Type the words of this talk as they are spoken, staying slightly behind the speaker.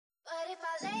But if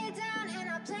I lay down and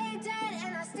I play dead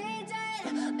and I stay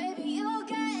dead, maybe you'll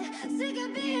get sick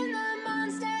of being the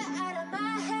monster out of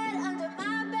my head, under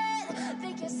my bed.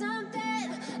 Think you're something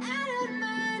out of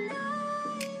my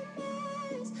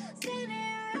nightmares,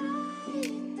 standing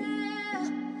right there.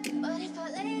 But if I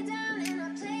lay down and I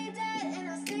play dead and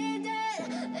I stay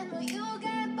dead, then will you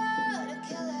get bored of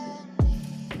killing me?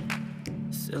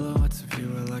 Silhouettes of you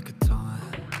are like a taunt.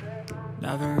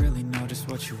 Never really know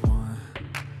just what you want.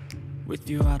 With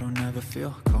you I don't ever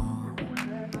feel calm.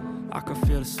 I can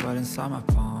feel the sweat inside my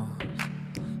palms.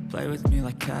 Play with me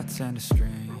like cats and a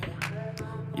string.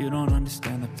 You don't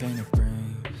understand the pain it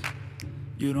brings.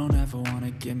 You don't ever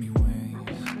wanna give me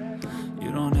wings.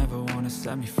 You don't ever wanna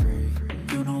set me free.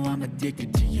 You know I'm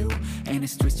addicted to you, and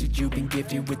it's twisted. You've been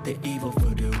gifted with the evil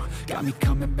voodoo. Got me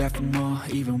coming back for more,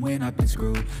 even when I've been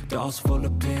screwed. Dolls full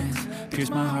of pins, pierce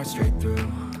my heart straight through.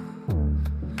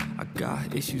 I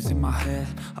got issues in my head.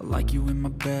 I like you in my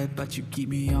bed, but you keep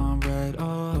me on red.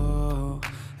 Oh,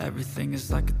 everything is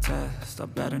like a test. I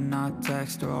better not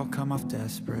text or I'll come off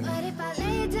desperate. But if I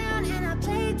lay down and I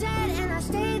play dead and I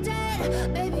stay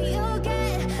dead, baby you'll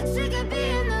get sick of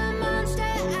being the monster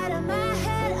out of my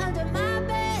head, under my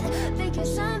bed. Think you're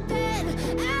something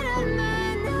out of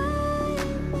my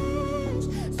nightmares,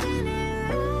 standing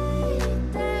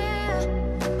right there.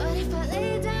 But if I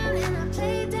lay down and I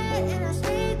play dead and I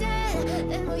stay dead,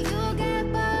 then will you get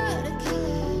bored of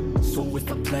killing me? So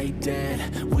if I play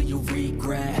dead, will you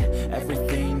regret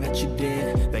everything that you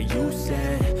did, that you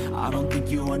said? I don't think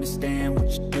you understand what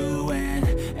you're doing,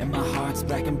 and my heart's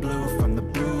black and blue from the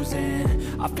bruising.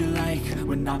 I feel like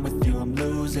when I'm with you I'm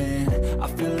losing. I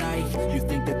feel like you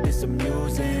think that this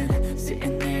amusing,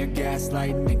 sitting there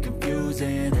gaslighting and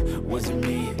confusing. Was it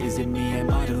me? Is it me?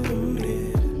 Am I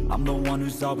deluded? I'm the one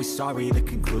who's always sorry, the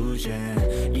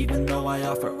conclusion. Even though I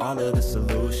offer all of the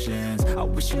solutions, I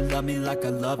wish you loved me like I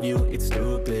love you, it's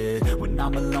stupid. When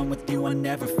I'm alone with you I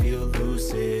never feel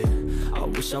lucid. I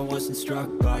wish I wasn't struck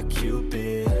by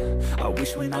Cupid. I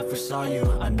wish when I first saw you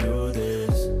I knew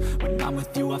this. When I'm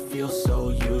with you I feel so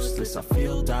useless. I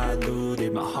feel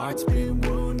diluted, my heart's been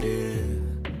wounded.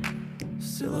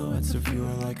 Silhouettes of you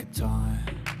are like a taunt.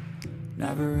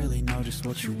 Never really know just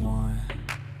what you want.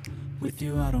 With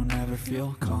you I don't ever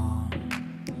feel calm.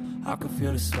 I can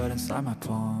feel the sweat inside my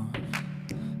palms.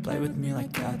 Play with me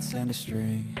like cats and a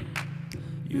string.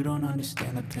 You don't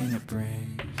understand the pain it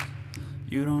brings.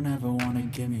 You don't ever wanna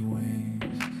give me wings.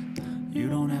 You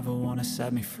don't ever wanna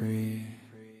set me free.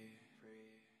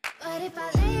 But if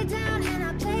I lay down and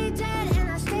I play dead